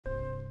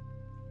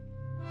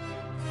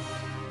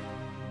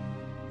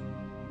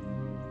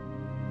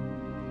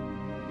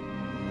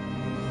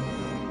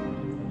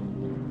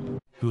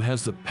who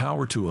has the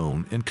power to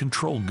own and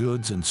control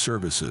goods and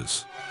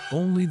services.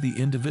 Only the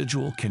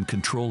individual can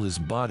control his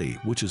body,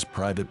 which is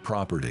private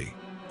property.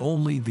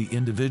 Only the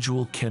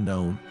individual can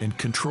own and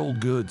control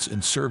goods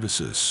and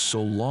services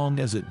so long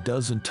as it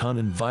doesn't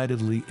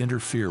uninvitedly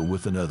interfere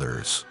with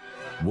another's.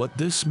 What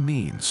this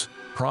means,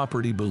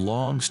 property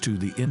belongs to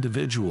the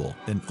individual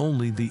and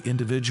only the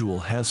individual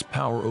has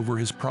power over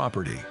his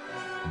property.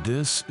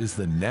 This is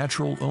the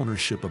natural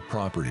ownership of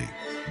property.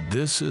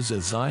 This is,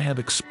 as I have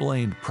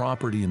explained,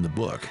 property in the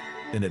book,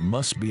 and it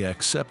must be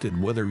accepted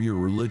whether you're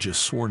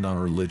religious or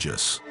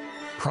non-religious.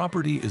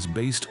 Property is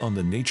based on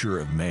the nature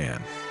of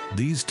man.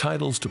 These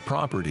titles to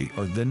property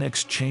are then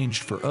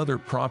exchanged for other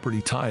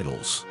property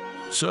titles.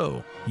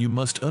 So, you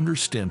must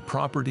understand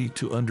property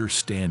to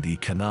understand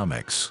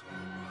economics.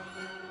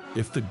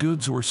 If the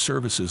goods or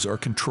services are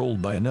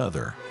controlled by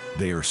another,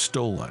 they are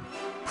stolen.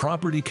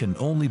 Property can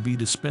only be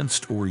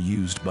dispensed or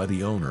used by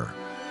the owner.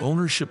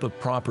 Ownership of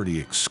property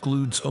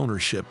excludes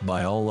ownership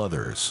by all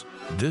others.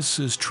 This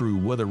is true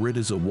whether it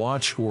is a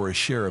watch or a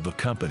share of a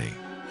company.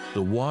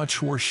 The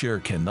watch or share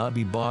cannot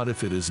be bought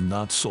if it is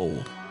not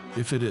sold.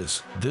 If it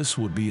is, this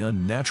would be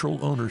unnatural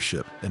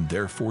ownership and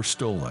therefore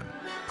stolen.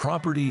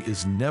 Property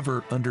is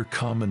never under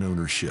common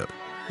ownership.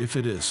 If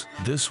it is,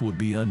 this would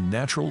be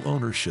unnatural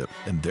ownership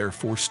and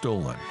therefore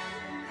stolen.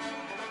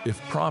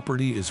 If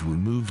property is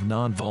removed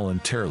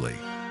non-voluntarily,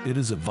 it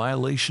is a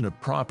violation of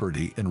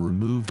property and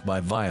removed by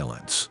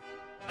violence.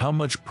 How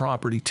much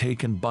property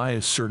taken by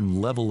a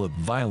certain level of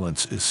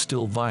violence is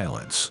still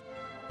violence.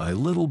 A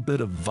little bit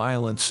of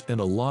violence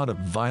and a lot of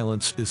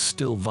violence is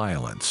still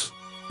violence.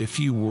 If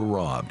you were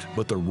robbed,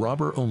 but the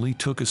robber only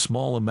took a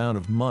small amount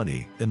of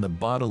money and the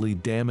bodily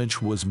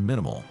damage was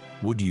minimal,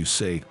 would you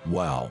say,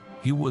 "Wow,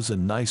 he was a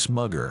nice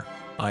mugger"?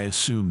 I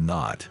assume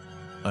not.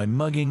 A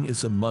mugging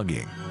is a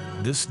mugging.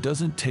 This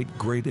doesn't take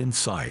great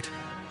insight.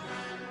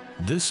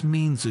 This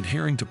means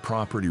adhering to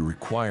property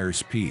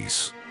requires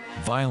peace.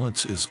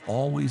 Violence is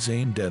always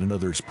aimed at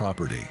another's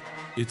property.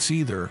 It's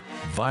either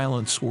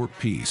violence or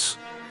peace,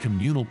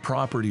 communal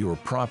property or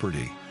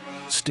property.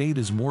 State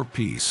is more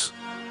peace.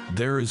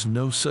 There is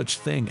no such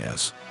thing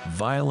as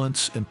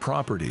violence and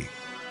property,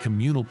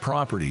 communal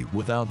property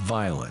without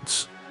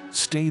violence.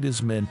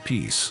 Statism and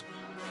peace.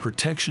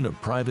 Protection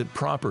of private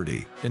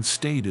property and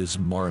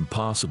statism are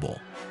impossible.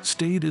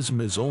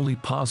 Statism is only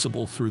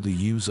possible through the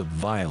use of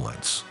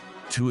violence.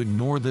 To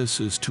ignore this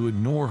is to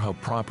ignore how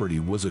property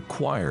was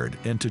acquired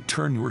and to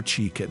turn your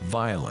cheek at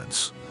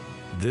violence.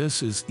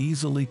 This is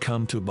easily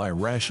come to by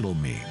rational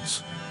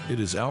means. It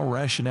is our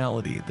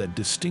rationality that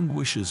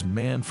distinguishes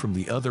man from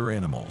the other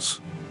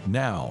animals.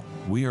 Now,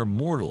 we are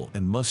mortal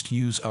and must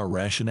use our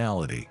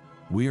rationality.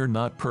 We are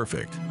not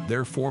perfect,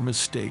 therefore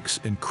mistakes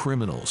and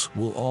criminals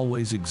will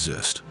always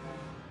exist.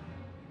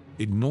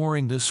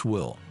 Ignoring this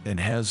will and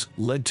has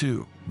led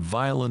to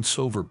violence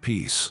over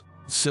peace,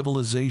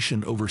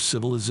 civilization over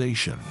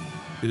civilization.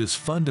 It is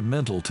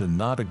fundamental to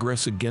not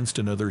aggress against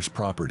another's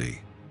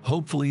property.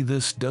 Hopefully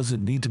this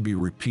doesn't need to be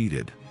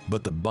repeated,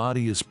 but the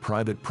body is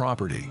private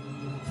property.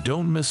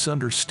 Don't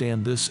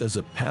misunderstand this as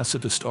a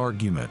pacifist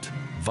argument.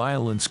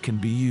 Violence can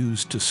be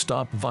used to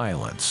stop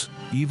violence,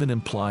 even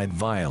implied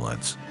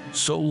violence,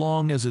 so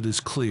long as it is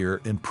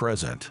clear and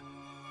present.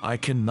 I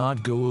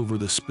cannot go over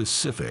the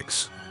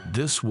specifics.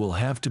 This will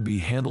have to be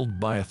handled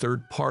by a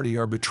third-party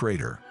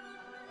arbitrator.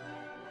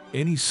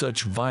 Any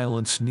such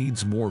violence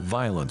needs more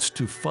violence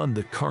to fund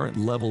the current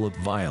level of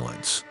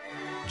violence.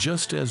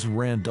 Just as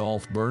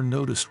Randolph Byrne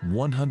noticed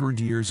 100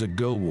 years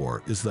ago,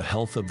 war is the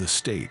health of the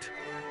state.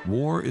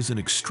 War is an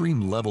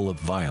extreme level of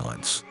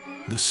violence.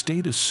 The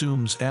state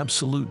assumes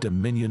absolute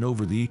dominion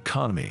over the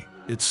economy,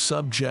 its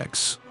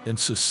subjects, and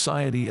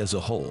society as a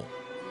whole.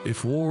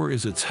 If war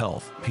is its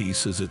health,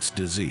 peace is its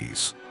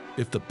disease.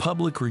 If the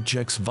public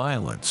rejects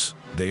violence,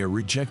 they are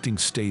rejecting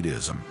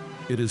statism.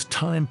 It is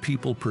time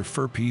people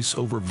prefer peace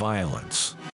over violence.